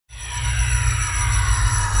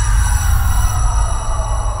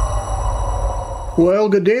Well,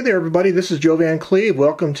 good day there, everybody. This is Joe Van Cleve.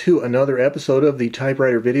 Welcome to another episode of the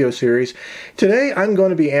Typewriter video series. Today, I'm going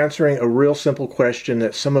to be answering a real simple question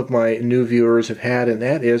that some of my new viewers have had, and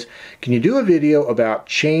that is, can you do a video about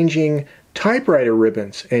changing typewriter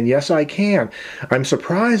ribbons? And yes, I can. I'm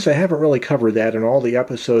surprised I haven't really covered that in all the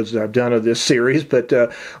episodes that I've done of this series, but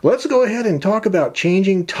let's go ahead and talk about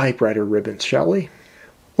changing typewriter ribbons, shall we?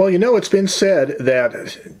 Well, you know, it's been said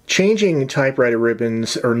that changing typewriter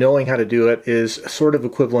ribbons, or knowing how to do it, is sort of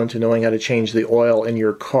equivalent to knowing how to change the oil in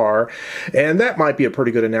your car. And that might be a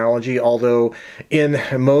pretty good analogy, although in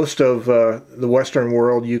most of the Western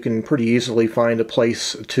world, you can pretty easily find a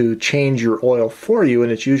place to change your oil for you,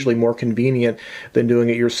 and it's usually more convenient than doing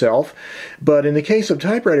it yourself. But in the case of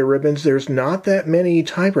typewriter ribbons, there's not that many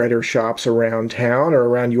typewriter shops around town, or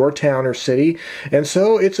around your town or city, and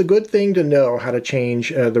so it's a good thing to know how to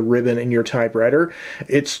change the ribbon in your typewriter.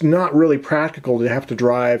 It's not really practical to have to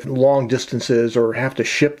drive long distances or have to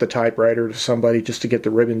ship the typewriter to somebody just to get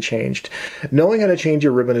the ribbon changed. Knowing how to change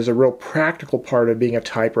your ribbon is a real practical part of being a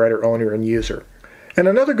typewriter owner and user. And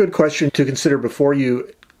another good question to consider before you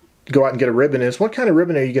go out and get a ribbon is, what kind of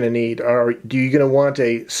ribbon are you going to need? Are you going to want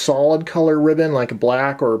a solid color ribbon like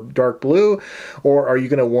black or dark blue, or are you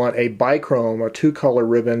going to want a bichrome or two-color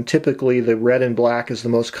ribbon? Typically the red and black is the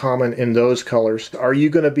most common in those colors. Are you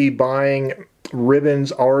going to be buying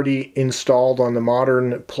ribbons already installed on the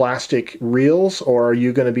modern plastic reels, or are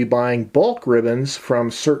you going to be buying bulk ribbons from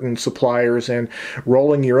certain suppliers and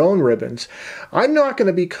rolling your own ribbons? I'm not going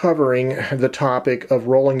to be covering the topic of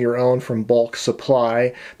rolling your own from bulk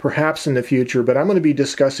supply, perhaps in the future, but I'm going to be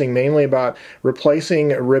discussing mainly about replacing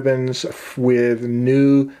ribbons with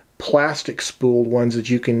new plastic spooled ones that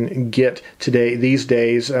you can get these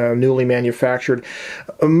days, newly manufactured.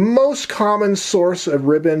 Most common source of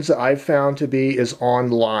ribbons that I've found to be is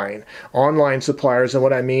online suppliers. And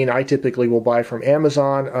what I mean, I typically will buy from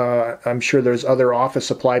Amazon. I'm sure there's other office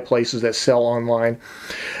supply places that sell online.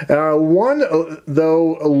 One,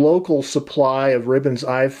 though, a local supply of ribbons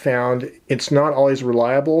I've found, it's not always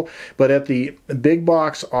reliable, but at the big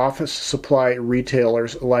box office supply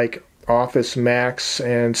retailers like Office Max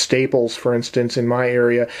and Staples, for instance, in my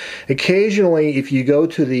area, occasionally if you go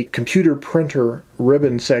to the computer printer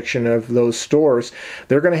ribbon section of those stores,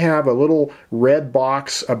 they're going to have a little red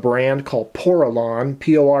box, a brand called Porelon,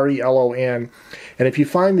 P-O-R-E-L-O-N, and if you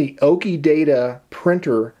find the Oki Data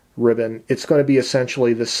printer ribbon, it's going to be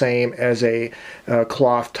essentially the same as a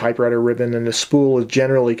cloth typewriter ribbon, and the spool is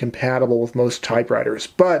generally compatible with most typewriters.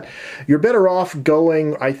 But you're better off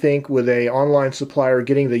going, I think, with an online supplier,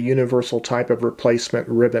 getting the universal type of replacement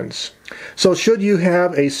ribbons. So should you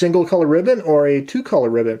have a single color ribbon or a two-color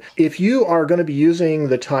ribbon? If you are going to be using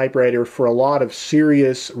the typewriter for a lot of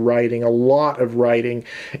serious writing,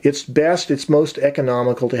 it's most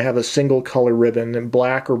economical to have a single color ribbon,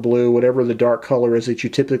 black or blue, whatever the dark color is that you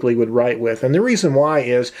typically would write with. And the reason why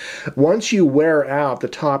is, once you wear out the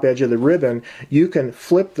top edge of the ribbon, you can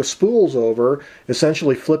flip the spools over,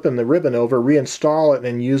 essentially flipping the ribbon over, reinstall it,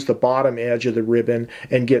 and use the bottom edge of the ribbon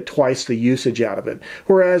and get twice the usage out of it.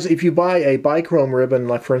 Whereas if you buy a bichrome ribbon,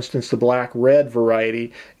 like for instance the black-red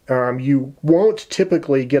variety, you won't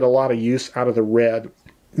typically get a lot of use out of the red.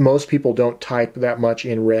 Most people don't type that much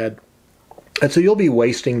in red. And so you'll be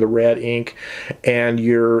wasting the red ink, and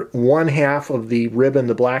your one half of the ribbon,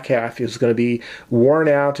 the black half, is going to be worn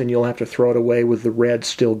out, and you'll have to throw it away with the red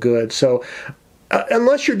still good. So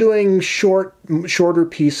unless you're doing shorter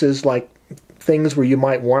pieces, like things where you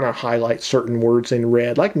might want to highlight certain words in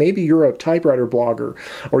red, like maybe you're a typewriter blogger,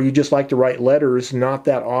 or you just like to write letters not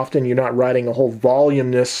that often, you're not writing a whole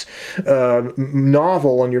voluminous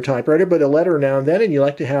novel on your typewriter, but a letter now and then, and you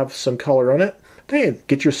like to have some color on it, hey,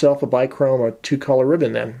 get yourself a bichrome or two-color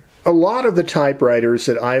ribbon then. A lot of the typewriters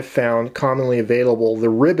that I've found commonly available, the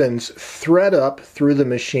ribbons thread up through the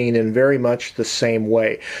machine in very much the same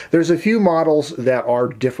way. There's a few models that are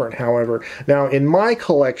different, however. Now, in my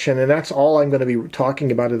collection, and that's all I'm going to be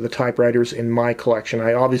talking about, are the typewriters in my collection.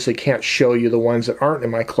 I obviously can't show you the ones that aren't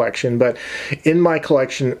in my collection, but in my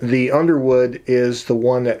collection, the Underwood is the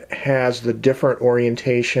one that has the different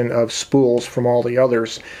orientation of spools from all the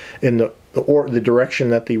others in the direction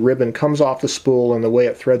that the ribbon comes off the spool and the way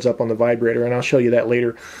it threads up on the vibrator, and I'll show you that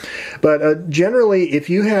later. But generally, if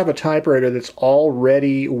you have a typewriter that's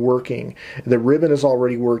already working, the ribbon is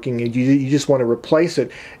already working, and you just want to replace it,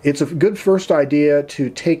 it's a good first idea to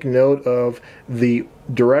take note of the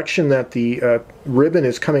direction that the ribbon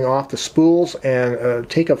is coming off the spools, and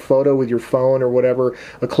take a photo with your phone or whatever,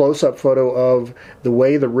 a close-up photo of the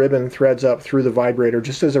way the ribbon threads up through the vibrator,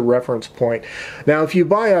 just as a reference point. Now, if you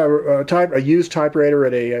buy a used typewriter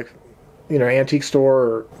at a antique store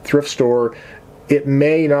or thrift store, it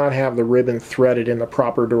may not have the ribbon threaded in the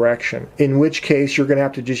proper direction, in which case you're going to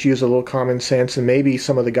have to just use a little common sense, and maybe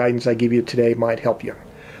some of the guidance I give you today might help you.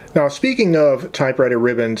 Now, speaking of typewriter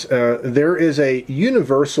ribbons, there is a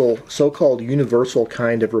universal, so-called universal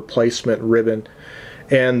kind of replacement ribbon,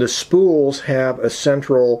 and the spools have a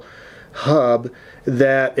central hub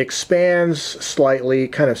that expands slightly,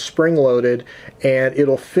 kind of spring-loaded, and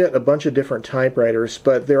it'll fit a bunch of different typewriters.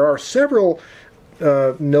 But there are several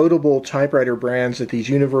notable typewriter brands that these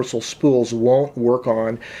universal spools won't work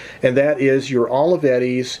on, and that is your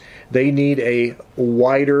Olivettis. They need a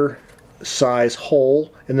wider size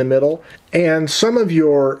hole in the middle, and some of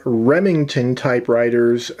your Remington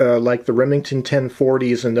typewriters, like the Remington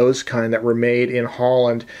 1040s and those kind that were made in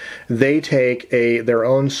Holland, they take their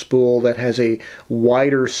own spool that has a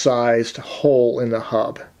wider sized hole in the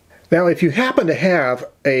hub. Now, if you happen to have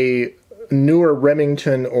a newer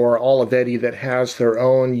Remington or Olivetti that has their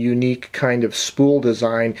own unique kind of spool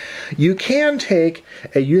design, you can take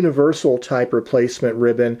a universal type replacement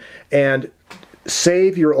ribbon and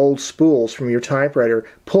save your old spools from your typewriter,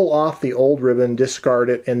 pull off the old ribbon, discard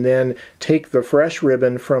it, and then take the fresh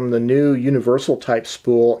ribbon from the new universal type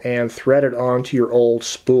spool and thread it onto your old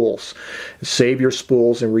spools. Save your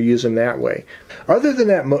spools and reuse them that way. Other than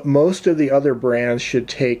that, most of the other brands should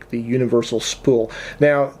take the universal spool.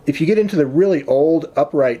 Now, if you get into the really old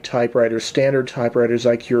upright typewriters, standard typewriters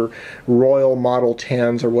like your Royal Model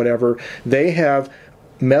 10s or whatever, they have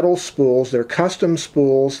metal spools. They're custom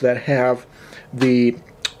spools that have the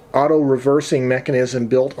auto-reversing mechanism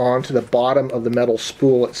built onto the bottom of the metal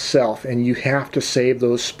spool itself, and you have to save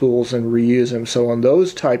those spools and reuse them. So on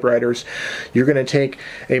those typewriters, you're going to take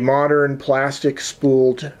a modern plastic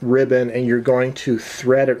spooled ribbon and you're going to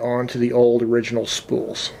thread it onto the old original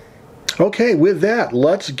spools. Okay, with that,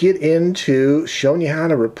 let's get into showing you how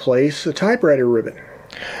to replace a typewriter ribbon.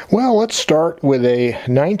 Well, let's start with a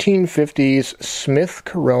 1950s Smith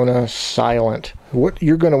Corona Silent. What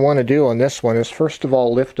you're going to want to do on this one is, first of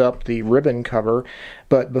all, lift up the ribbon cover.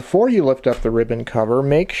 But before you lift up the ribbon cover,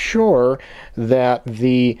 make sure that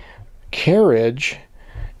the carriage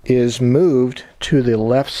is moved to the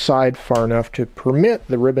left side far enough to permit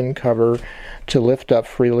the ribbon cover to lift up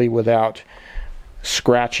freely without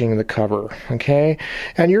scratching the cover. Okay,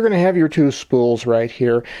 and you're going to have your two spools right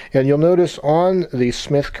here, and you'll notice on the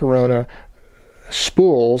Smith Corona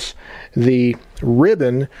spools the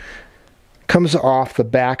ribbon comes off the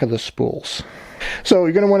back of the spools. So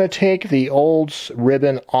you're going to want to take the old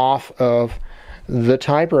ribbon off of the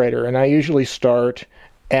typewriter, and I usually start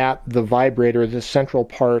at the vibrator, the central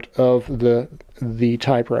part of the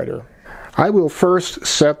typewriter. I will first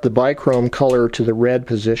set the bichrome color to the red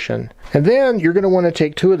position, and then you're going to want to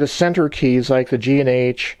take two of the center keys like the G and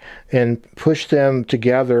H and push them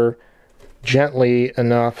together gently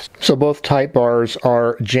enough so both type bars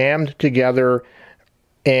are jammed together,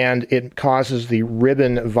 and it causes the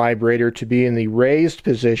ribbon vibrator to be in the raised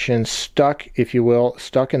position, stuck, if you will,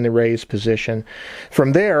 stuck in the raised position.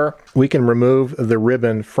 From there, we can remove the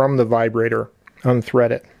ribbon from the vibrator,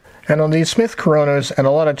 unthread it. And on these Smith Coronas, and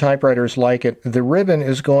a lot of typewriters like it, the ribbon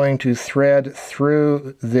is going to thread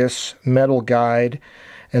through this metal guide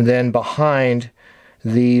and then behind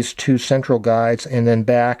these two central guides and then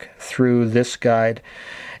back through this guide.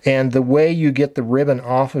 And the way you get the ribbon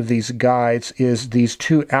off of these guides is these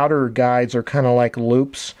two outer guides are kind of like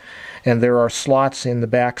loops, and there are slots in the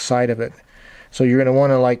back side of it. So you're going to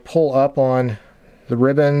want to like pull up on the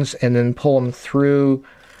ribbons and then pull them through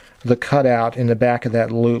the cutout in the back of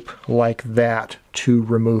that loop like that to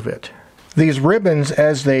remove it. These ribbons,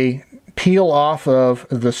 as they peel off of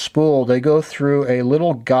the spool, they go through a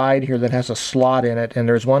little guide here that has a slot in it, and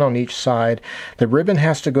there's one on each side. The ribbon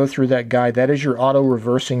has to go through that guide. That is your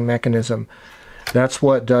auto-reversing mechanism. That's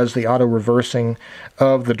what does the auto-reversing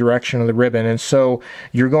of the direction of the ribbon. And so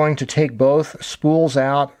you're going to take both spools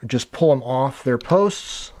out, just pull them off their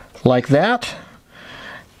posts like that.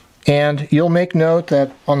 And you'll make note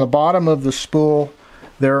that on the bottom of the spool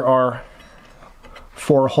there are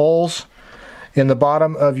 4 holes. In the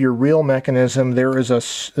bottom of your reel mechanism there is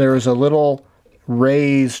a little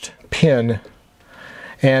raised pin,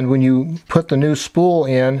 and when you put the new spool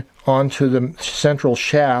in onto the central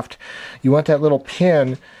shaft, you want that little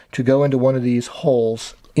pin to go into one of these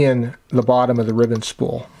holes in the bottom of the ribbon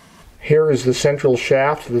spool. Here is the central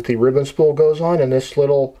shaft that the ribbon spool goes on, and this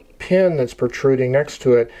little pin that's protruding next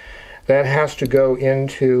to it, that has to go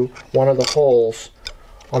into one of the holes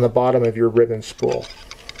on the bottom of your ribbon spool.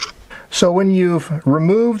 So when you've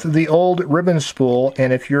removed the old ribbon spool,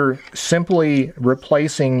 and if you're simply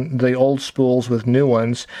replacing the old spools with new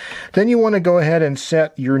ones, then you want to go ahead and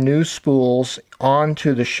set your new spools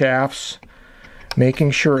onto the shafts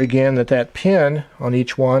making sure again that that pin on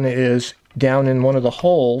each one is down in one of the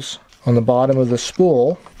holes on the bottom of the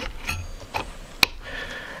spool.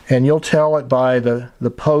 And you'll tell it by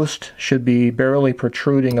the post should be barely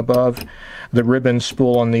protruding above the ribbon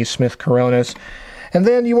spool on these Smith Coronas. And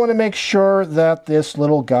then you want to make sure that this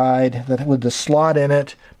little guide, that with the slot in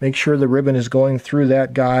it, make sure the ribbon is going through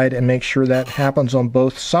that guide and make sure that happens on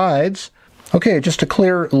both sides. Okay, just a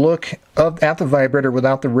clear look at the vibrator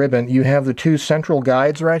without the ribbon. You have the two central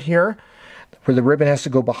guides right here where the ribbon has to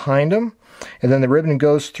go behind them, and then the ribbon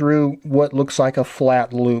goes through what looks like a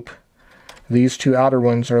flat loop. These two outer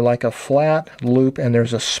ones are like a flat loop, and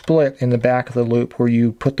there's a split in the back of the loop where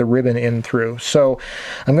you put the ribbon in through. So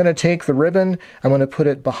I'm going to take the ribbon, I'm going to put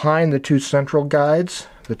it behind the two central guides,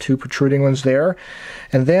 the two protruding ones there,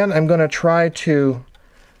 and then I'm going to try to,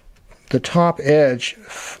 the top edge,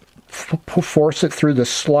 force it through the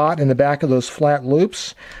slot in the back of those flat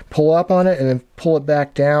loops, pull up on it, and then pull it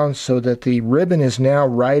back down so that the ribbon is now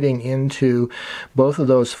riding into both of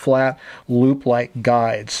those flat loop-like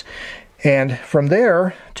guides. And from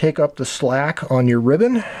there, take up the slack on your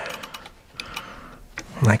ribbon,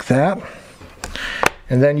 like that.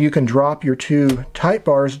 And then you can drop your two type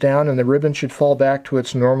bars down and the ribbon should fall back to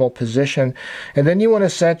its normal position. And then you want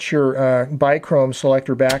to set your bichrome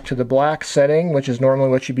selector back to the black setting, which is normally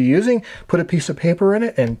what you'd be using. Put a piece of paper in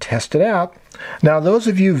it and test it out. Now, those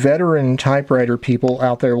of you veteran typewriter people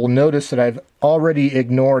out there will notice that I've already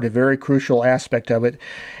ignored a very crucial aspect of it,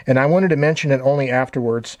 and I wanted to mention it only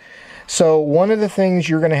afterwards. So one of the things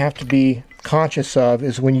you're going to have to be conscious of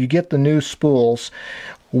is when you get the new spools,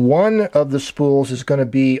 one of the spools is going to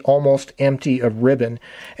be almost empty of ribbon,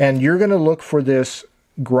 and you're going to look for this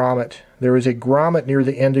grommet. There is a grommet near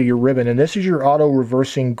the end of your ribbon, and this is your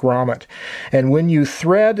auto-reversing grommet. And when you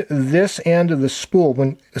thread this end of the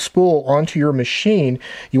spool onto your machine,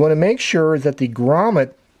 you want to make sure that the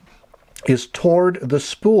grommet is toward the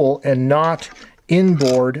spool and not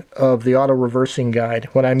inboard of the auto-reversing guide.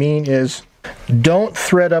 What I mean is, don't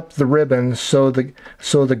thread up the ribbon so the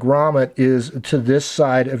grommet is to this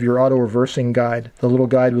side of your auto-reversing guide, the little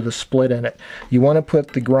guide with a split in it. You want to put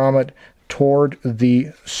the grommet toward the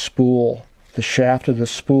spool, the shaft of the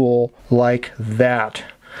spool, like that.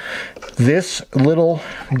 This little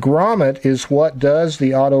grommet is what does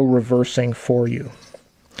the auto-reversing for you.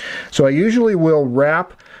 So I usually will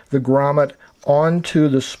wrap the grommet onto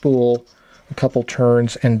the spool a couple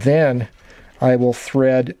turns, and then I will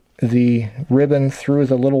thread the ribbon through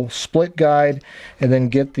the little split guide and then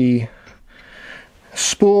get the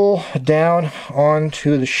spool down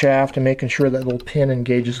onto the shaft and making sure that little pin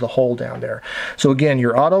engages the hole down there. So again,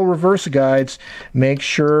 your auto reverse guides, make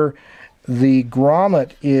sure the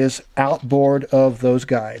grommet is outboard of those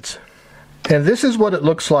guides. And this is what it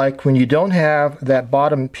looks like when you don't have that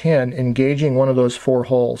bottom pin engaging one of those four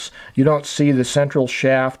holes. You don't see the central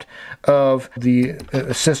shaft of the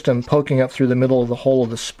system poking up through the middle of the hole of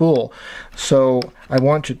the spool. So I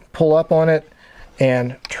want to pull up on it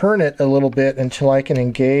and turn it a little bit until I can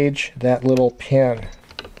engage that little pin,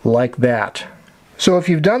 like that. So if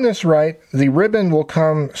you've done this right, the ribbon will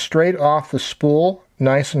come straight off the spool,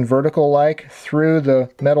 nice and vertical like, through the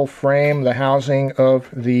metal frame, the housing of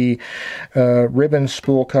the ribbon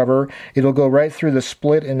spool cover. It'll go right through the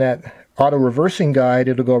split in that auto-reversing guide.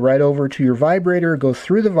 It'll go right over to your vibrator, go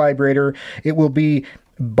through the vibrator. It will be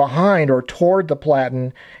behind or toward the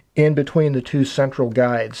platen in between the two central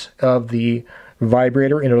guides of the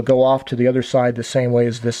vibrator, and it'll go off to the other side the same way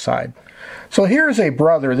as this side. So here's a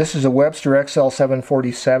brother. This is a Webster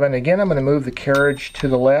XL747. Again, I'm going to move the carriage to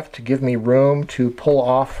the left to give me room to pull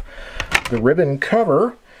off the ribbon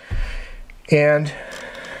cover. And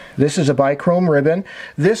this is a bichrome ribbon.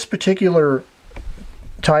 This particular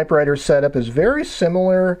typewriter setup is very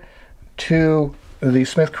similar to the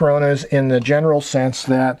Smith Coronas in the general sense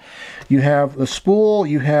that you have the spool,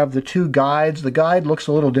 you have the two guides. The guide looks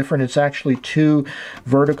a little different. It's actually two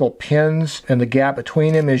vertical pins, and the gap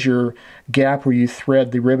between them is your gap where you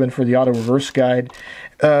thread the ribbon for the auto reverse guide.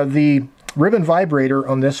 The ribbon vibrator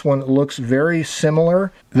on this one looks very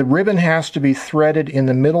similar. The ribbon has to be threaded in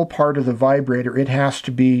the middle part of the vibrator. It has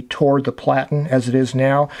to be toward the platen as it is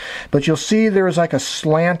now, but you'll see there's like a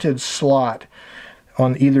slanted slot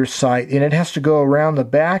on either side, and it has to go around the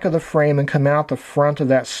back of the frame and come out the front of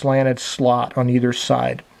that slanted slot on either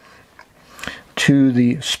side to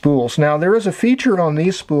the spools. Now, there is a feature on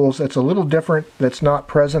these spools that's a little different, that's not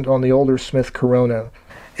present on the older Smith Corona.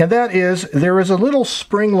 And that is, there is a little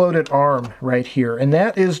spring-loaded arm right here, and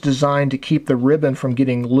that is designed to keep the ribbon from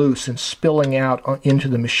getting loose and spilling out into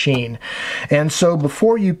the machine. And so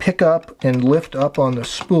before you pick up and lift up on the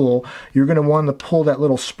spool, you're going to want to pull that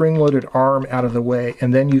little spring-loaded arm out of the way,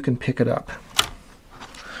 and then you can pick it up.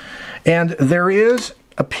 And there is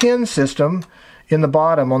a pin system in the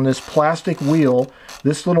bottom on this plastic wheel.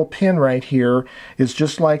 This little pin right here is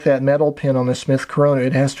just like that metal pin on the Smith Corona.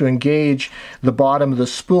 It has to engage the bottom of the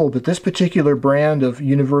spool, but this particular brand of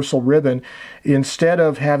universal ribbon, instead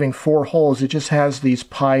of having 4 holes, it just has these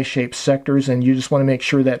pie-shaped sectors, and you just want to make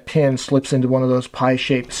sure that pin slips into one of those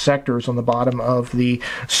pie-shaped sectors on the bottom of the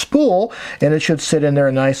spool, and it should sit in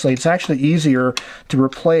there nicely. It's actually easier to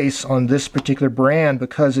replace on this particular brand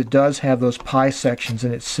because it does have those pie sections,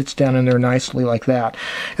 and it sits down in there nicely like that.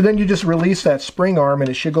 And then you just release that spring arm, and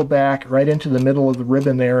it should go back right into the middle of the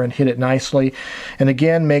ribbon there and hit it nicely. And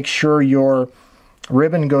again, make sure your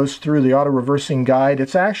ribbon goes through the auto-reversing guide.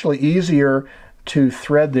 It's actually easier to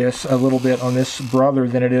thread this a little bit on this Brother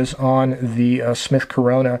than it is on the Smith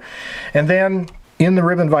Corona. And then in the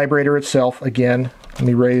ribbon vibrator itself, again, let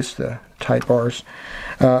me raise the type bars.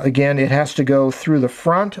 Again, it has to go through the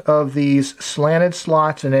front of these slanted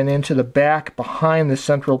slots and then into the back behind the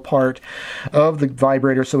central part of the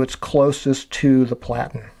vibrator so it's closest to the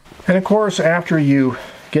platen. And of course, after you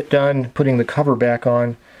get done putting the cover back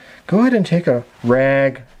on, go ahead and take a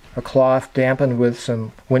rag, a cloth dampened with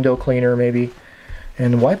some window cleaner maybe,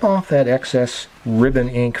 and wipe off that excess ribbon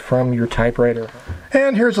ink from your typewriter.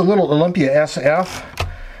 And here's a little Olympia SF.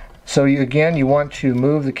 So again, you want to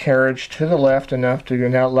move the carriage to the left enough to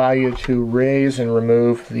now allow you to raise and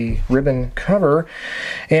remove the ribbon cover.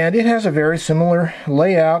 And it has a very similar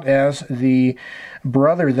layout as the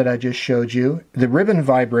Brother that I just showed you. The ribbon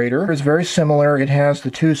vibrator is very similar. It has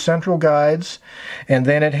the 2 central guides, and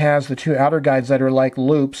then it has the 2 outer guides that are like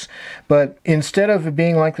loops. But instead of it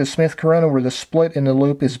being like the Smith Corona where the split in the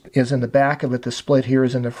loop is in the back of it, the split here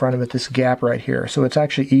is in the front of it, this gap right here. So it's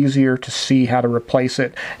actually easier to see how to replace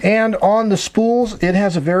it. And on the spools, it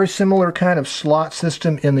has a very similar kind of slot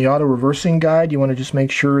system in the auto-reversing guide. You want to just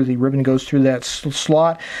make sure the ribbon goes through that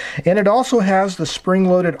slot. And it also has the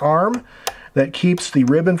spring-loaded arm that keeps the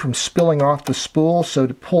ribbon from spilling off the spool. So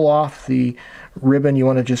to pull off the ribbon, you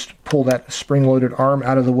want to just pull that spring-loaded arm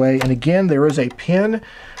out of the way. And again, there is a pin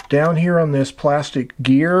down here on this plastic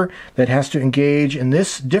gear that has to engage in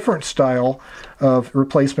this different style of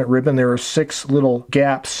replacement ribbon. There are 6 little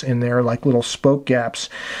gaps in there, like little spoke gaps,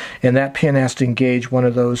 and that pin has to engage one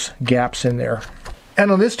of those gaps in there.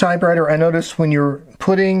 And on this typewriter, I noticed when you're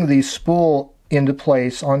putting the spool into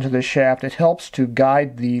place onto the shaft, it helps to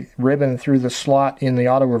guide the ribbon through the slot in the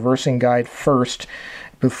auto-reversing guide first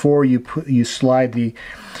before you slide the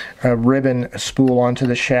ribbon spool onto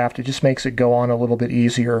the shaft. It just makes it go on a little bit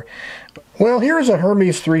easier. Well, here's a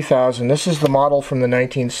Hermes 3000. This is the model from the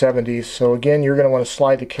 1970s. So again, you're going to want to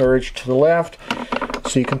slide the carriage to the left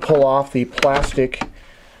so you can pull off the plastic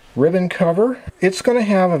ribbon cover. It's going to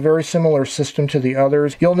have a very similar system to the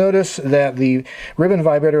others. You'll notice that the ribbon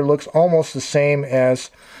vibrator looks almost the same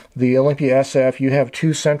as the Olympia SF. You have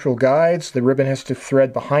 2 central guides. The ribbon has to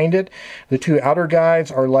thread behind it. The 2 outer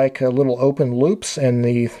guides are like little open loops, and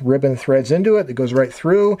the ribbon threads into it. It goes right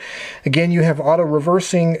through. Again, you have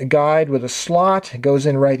auto-reversing guide with a slot. It goes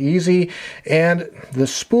in right easy. And the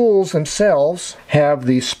spools themselves have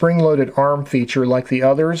the spring-loaded arm feature like the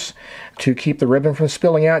others. To keep the ribbon from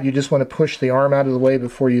spilling out, you just want to push the arm out of the way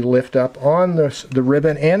before you lift up on the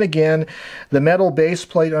ribbon. And again, the metal base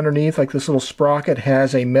plate underneath, like this little sprocket,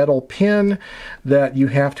 has a metal pin that you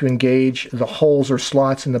have to engage the holes or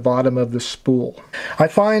slots in the bottom of the spool. I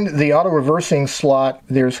find the auto-reversing slot,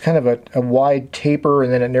 there's kind of a wide taper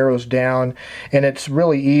and then it narrows down, and it's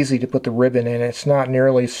really easy to put the ribbon in. It's not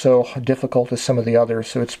nearly so difficult as some of the others,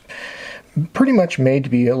 so it's pretty much made to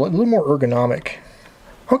be a little more ergonomic.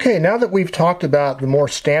 Okay, now that we've talked about the more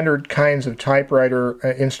standard kinds of typewriter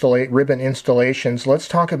ribbon installations, let's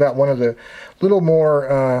talk about one of the little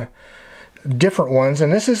more different ones.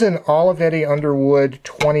 And this is an Olivetti Underwood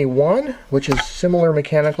 21, which is similar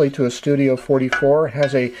mechanically to a Studio 44. It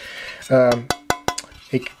has a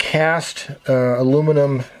cast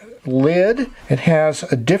aluminum lid. It has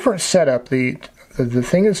a different setup. The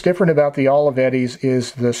thing that's different about the Olivettis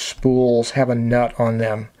is the spools have a nut on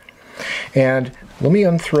them. And let me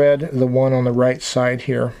unthread the one on the right side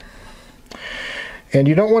here. And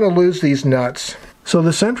you don't want to lose these nuts. So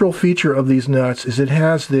the central feature of these nuts is it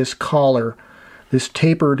has this collar, this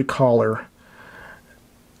tapered collar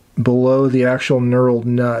below the actual knurled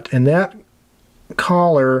nut. And that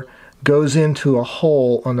collar goes into a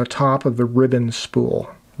hole on the top of the ribbon spool,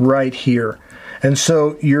 right here. And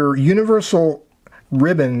so your universal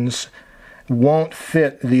ribbons won't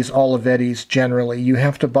fit these Olivettis generally. You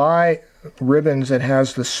have to buy ribbons that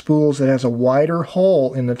has the spools that has a wider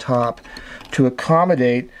hole in the top to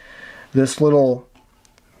accommodate this little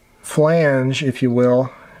flange, if you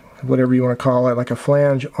will, whatever you want to call it, like a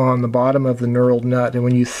flange on the bottom of the knurled nut. And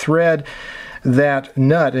when you thread that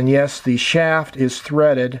nut, and yes, the shaft is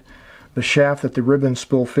threaded, the shaft that the ribbon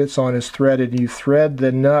spool fits on is threaded, you thread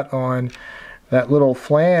the nut on that little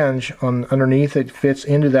flange on underneath, it fits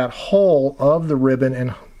into that hole of the ribbon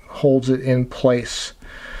and holds it in place.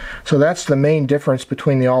 So that's the main difference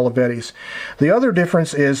between the Olivettis. The other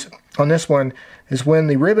difference is on this one is when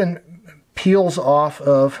the ribbon peels off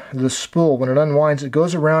of the spool, when it unwinds, it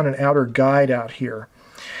goes around an outer guide out here.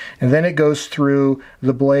 And then it goes through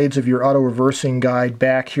the blades of your auto-reversing guide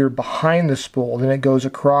back here behind the spool. Then it goes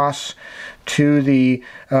across to the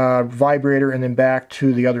vibrator and then back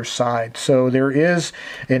to the other side. So there is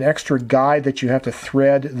an extra guide that you have to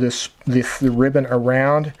thread the ribbon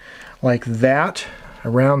around like that,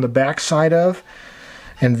 around the back side of,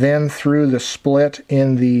 and then through the split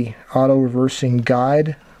in the auto-reversing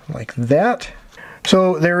guide like that.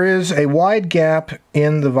 So there is a wide gap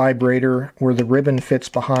in the vibrator where the ribbon fits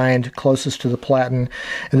behind, closest to the platen,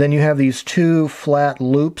 and then you have these two flat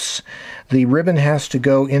loops. The ribbon has to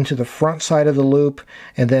go into the front side of the loop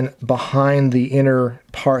and then behind the inner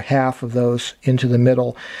part half of those into the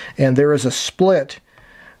middle. And there is a split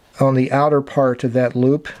on the outer part of that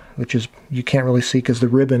loop, which is you can't really see because the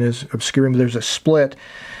ribbon is obscuring, but there's a split,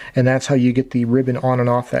 and that's how you get the ribbon on and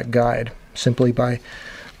off that guide, simply by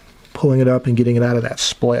pulling it up and getting it out of that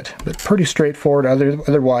split. But pretty straightforward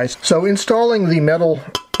otherwise. So installing the metal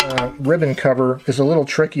ribbon cover is a little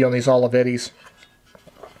tricky on these Olivettis.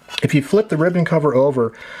 If you flip the ribbon cover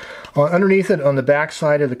over, underneath it on the back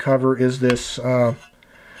side of the cover is this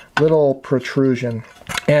little protrusion.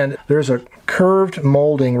 And there's a curved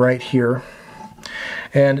molding right here.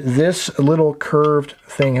 And this little curved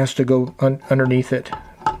thing has to go underneath it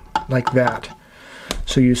like that.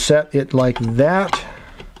 So you set it like that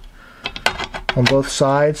on both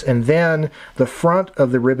sides, and then the front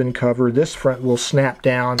of the ribbon cover, this front, will snap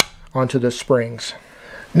down onto the springs.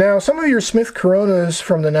 Now, some of your Smith Coronas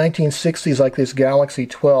from the 1960s, like this Galaxy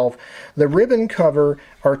 12, the ribbon cover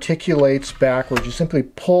articulates backwards. You simply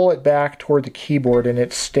pull it back toward the keyboard and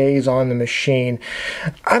it stays on the machine.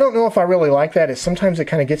 I don't know if I really like that. Sometimes it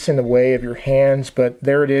kind of gets in the way of your hands, but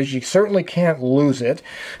there it is. You certainly can't lose it.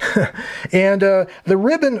 And the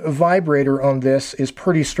ribbon vibrator on this is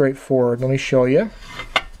pretty straightforward. Let me show you.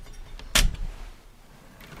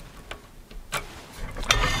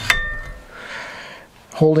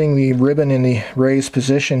 Holding the ribbon in the raised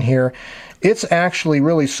position here, it's actually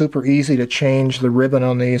really super easy to change the ribbon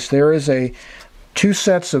on these. There is two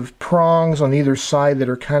sets of prongs on either side that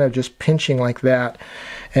are kind of just pinching like that,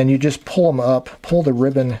 and you just pull them up, pull the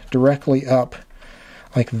ribbon directly up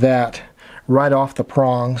like that, right off the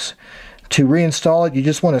prongs. To reinstall it, you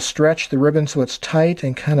just want to stretch the ribbon so it's tight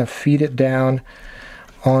and kind of feed it down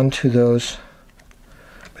onto those,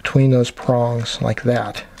 between those prongs like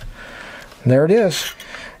that. And there it is.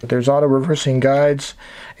 There's auto-reversing guides,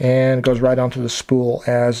 and it goes right onto the spool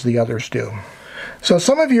as the others do. So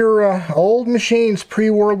some of your old machines,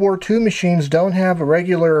 pre-World War II machines, don't have a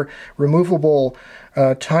regular removable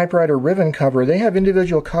typewriter ribbon cover. They have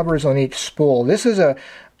individual covers on each spool. This is a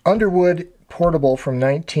Underwood portable from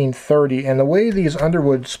 1930, and the way these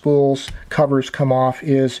Underwood spools covers come off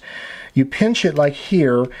is you pinch it like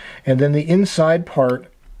here, and then the inside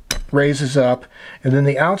part raises up, and then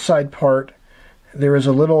the outside part, there is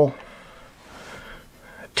a little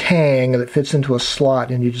tang that fits into a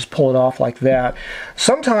slot, and you just pull it off like that.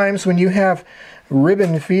 Sometimes when you have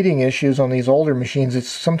ribbon feeding issues on these older machines, it's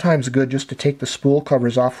sometimes good just to take the spool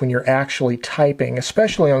covers off when you're actually typing,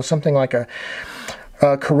 especially on something like a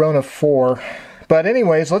Corona 4. But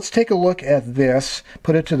anyways, let's take a look at this.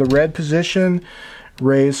 Put it to the red position,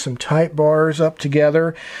 raise some type bars up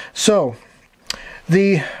together. So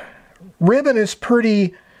the ribbon is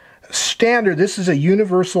pretty standard. This is a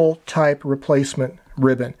universal type replacement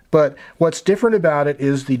ribbon, but what's different about it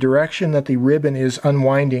is the direction that the ribbon is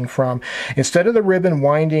unwinding from. Instead of the ribbon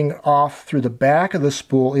winding off through the back of the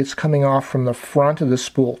spool, it's coming off from the front of the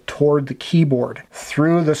spool toward the keyboard,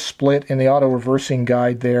 through the split in the auto-reversing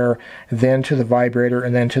guide there, then to the vibrator,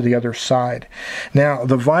 and then to the other side. Now,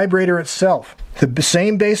 the vibrator itself, the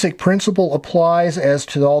same basic principle applies as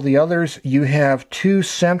to all the others. You have two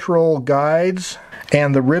central guides,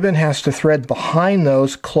 and the ribbon has to thread behind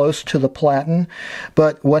those close to the platen.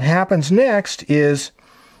 But what happens next is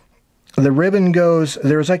the ribbon goes,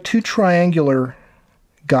 there's like two triangular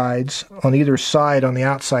guides on either side on the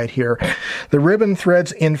outside here. The ribbon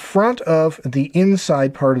threads in front of the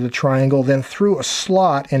inside part of the triangle, then through a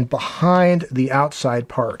slot and behind the outside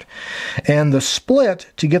part. And the split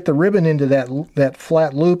to get the ribbon into that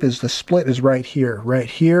flat loop is, the split is right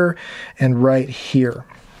here, and right here.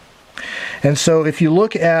 And so if you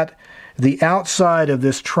look at the outside of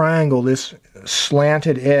this triangle, this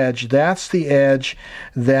slanted edge, that's the edge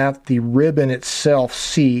that the ribbon itself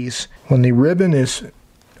sees. When the ribbon is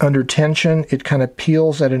under tension, it kind of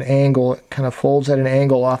peels at an angle, it kind of folds at an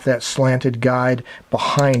angle off that slanted guide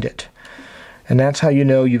behind it. And that's how you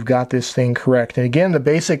know you've got this thing correct. And again, the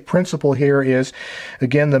basic principle here is,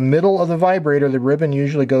 again, the middle of the vibrator, the ribbon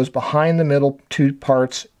usually goes behind the middle two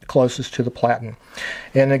parts closest to the platen.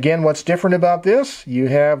 And again, what's different about this? You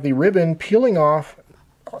have the ribbon peeling off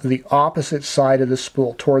the opposite side of the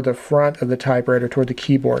spool, toward the front of the typewriter, toward the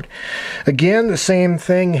keyboard. Again, the same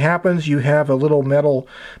thing happens. You have a little metal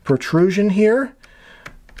protrusion here,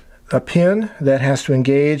 a pin that has to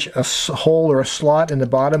engage a hole or a slot in the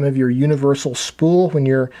bottom of your universal spool when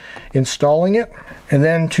you're installing it. And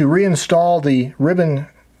then to reinstall the ribbon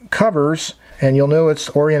covers, and you'll know it's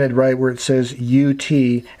oriented right where it says UT,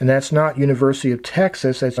 and that's not University of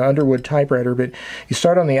Texas, that's an Underwood typewriter, but you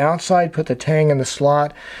start on the outside, put the tang in the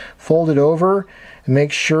slot, fold it over, and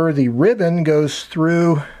make sure the ribbon goes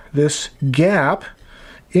through this gap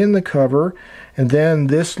in the cover, and then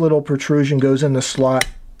this little protrusion goes in the slot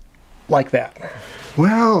like that.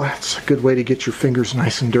 Well, that's a good way to get your fingers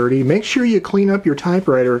nice and dirty. Make sure you clean up your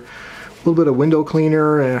typewriter. A little bit of window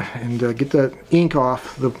cleaner and get the ink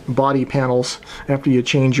off the body panels after you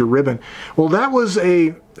change your ribbon. Well, that was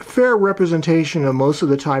a fair representation of most of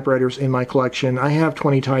the typewriters in my collection. I have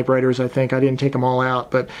 20 typewriters, I think. I didn't take them all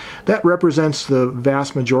out, but that represents the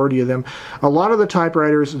vast majority of them. A lot of the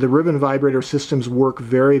typewriters, the ribbon vibrator systems, work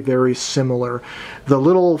very, very similar. The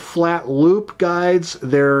little flat loop guides,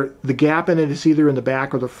 the gap in it is either in the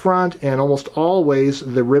back or the front, and almost always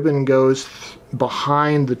the ribbon goes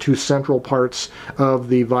behind the two central parts of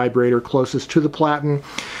the vibrator closest to the platen.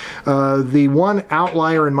 The one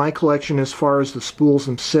outlier in my collection as far as the spools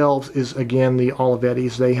themselves is, again, the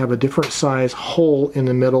Olivettis. They have a different size hole in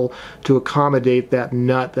the middle to accommodate that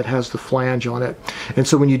nut that has the flange on it. And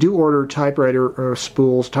so when you do order typewriter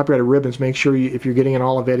spools, typewriter ribbons, make sure if you're getting an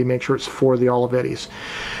Olivetti, make sure it's for the Olivettis.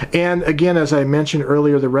 And again, as I mentioned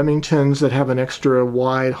earlier, the Remingtons that have an extra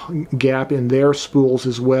wide gap in their spools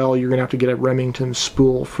as well, you're going to have to get a Remington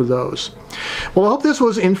spool for those. Well, I hope this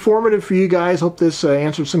was informative for you guys. Hope this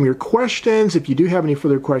answered some of your questions. If you do have any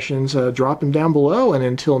further questions, drop them down below. And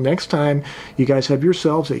until next time, you guys have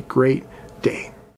yourselves a great day.